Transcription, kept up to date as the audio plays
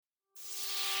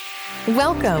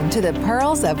Welcome to the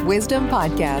Pearls of Wisdom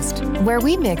podcast, where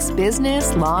we mix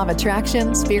business, law of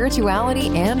attraction, spirituality,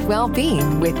 and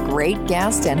well-being with great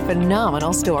guests and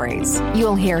phenomenal stories.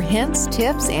 You'll hear hints,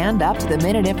 tips, and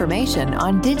up-to-the-minute information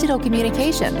on digital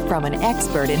communication from an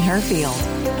expert in her field.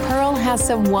 Pearl has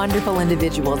some wonderful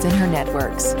individuals in her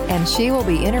networks, and she will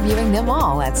be interviewing them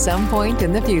all at some point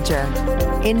in the future.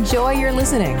 Enjoy your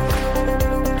listening.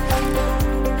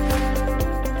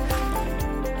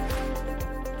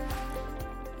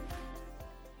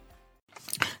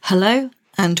 Hello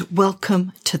and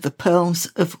welcome to the Pearls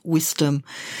of Wisdom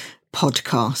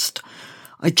podcast.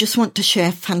 I just want to share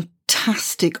a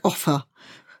fantastic offer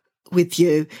with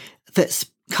you that's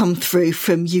come through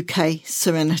from UK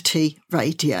Serenity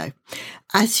Radio.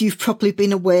 As you've probably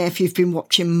been aware, if you've been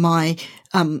watching my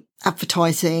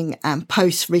advertising and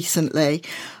posts recently,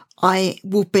 I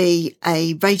will be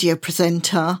a radio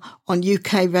presenter on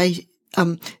UK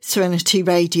Serenity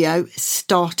Radio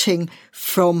starting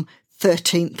from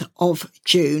 13th of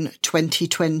June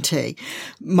 2020.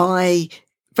 My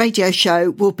radio show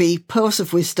will be Pearls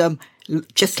of Wisdom,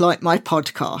 just like my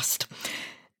podcast.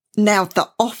 Now, the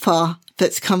offer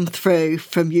that's come through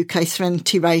from UK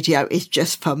Serenity Radio is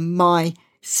just for my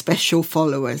special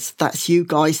followers. That's you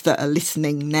guys that are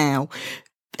listening now.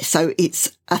 So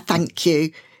it's a thank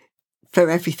you for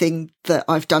everything that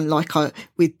I've done, like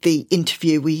with the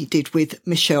interview we did with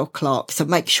Michelle Clark. So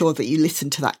make sure that you listen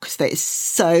to that because there is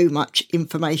so much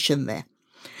information there.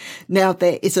 Now,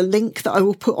 there is a link that I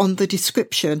will put on the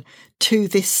description to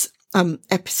this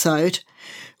episode,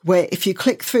 where if you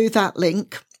click through that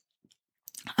link,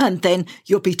 and then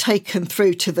you'll be taken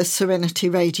through to the Serenity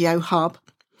Radio Hub.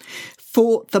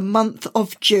 For the month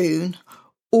of June,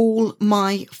 all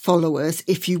my followers,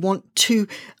 if you want to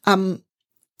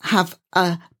have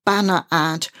a banner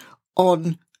ad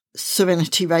on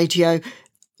Serenity Radio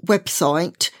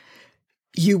website,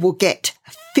 you will get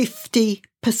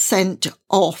 50%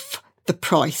 off the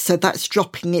price. So that's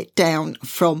dropping it down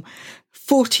from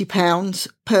 £40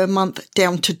 per month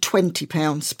down to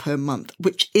 £20 per month,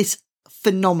 which is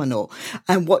phenomenal.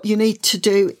 And what you need to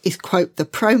do is quote the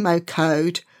promo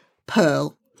code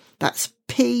PEARL. That's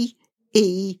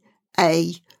PEARL.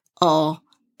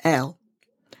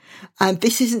 And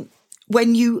this isn't,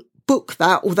 when you book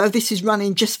that, although this is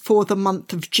running just for the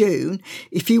month of June,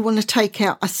 if you want to take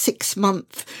out a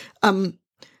 6-month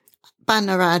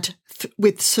banner ad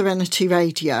with Serenity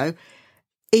Radio,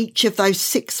 each of those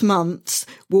 6 months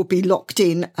will be locked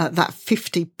in at that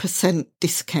 50%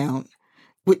 discount,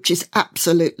 which is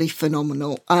absolutely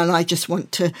phenomenal. And I just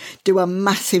want to do a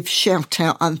massive shout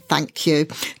out and thank you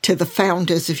to the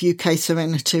founders of UK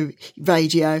Serenity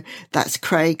Radio. That's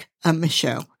Craig and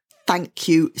Michelle. Thank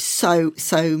you so,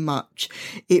 so much.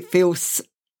 It feels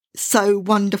so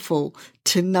wonderful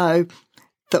to know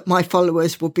that my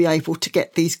followers will be able to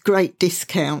get these great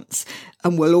discounts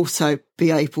and will also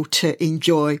be able to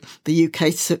enjoy the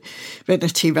UK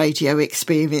Serenity Radio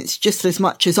experience just as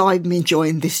much as I'm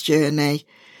enjoying this journey.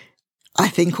 I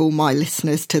think all my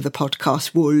listeners to the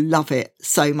podcast will love it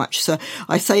so much. So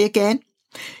I say again,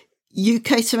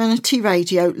 UK Serenity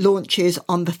Radio launches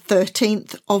on the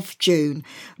 13th of June.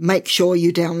 Make sure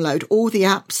you download all the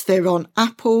apps. They're on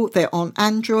Apple, they're on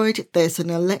Android. There's an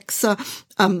Alexa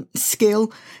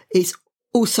skill. It's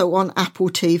also on Apple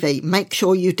TV. Make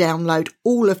sure you download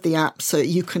all of the apps so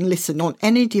you can listen on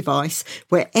any device,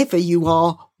 wherever you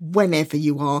are, whenever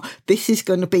you are. This is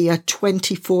going to be a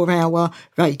 24-hour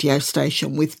radio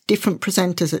station with different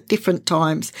presenters at different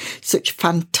times. Such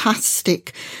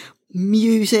fantastic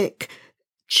music,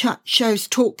 chat shows,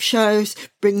 talk shows,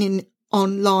 bringing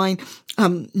online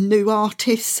new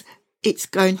artists. It's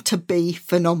going to be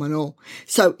phenomenal.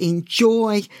 So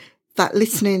enjoy that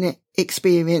listening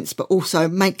experience, but also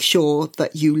make sure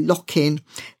that you lock in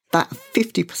that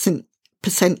 50%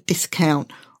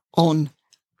 discount on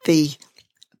the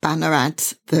banner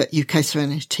ads that UK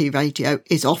Serenity Radio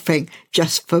is offering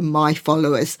just for my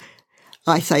followers.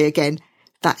 I say again,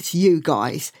 that's you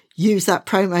guys. Use that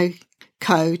promo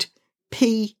code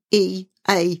PEARL,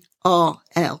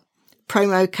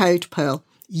 promo code PEARL.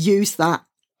 Use that.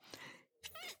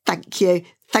 Thank you.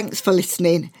 Thanks for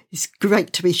listening. It's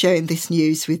great to be sharing this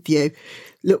news with you.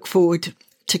 Look forward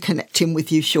to connecting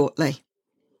with you shortly.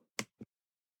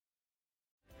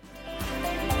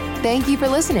 Thank you for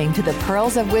listening to the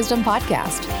Pearls of Wisdom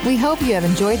podcast. We hope you have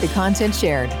enjoyed the content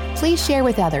shared. Please share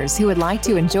with others who would like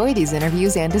to enjoy these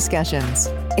interviews and discussions.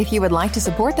 If you would like to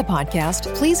support the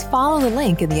podcast, please follow the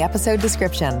link in the episode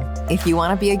description. If you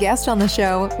want to be a guest on the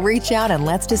show, reach out and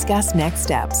let's discuss next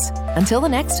steps. Until the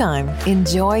next time,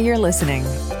 enjoy your listening.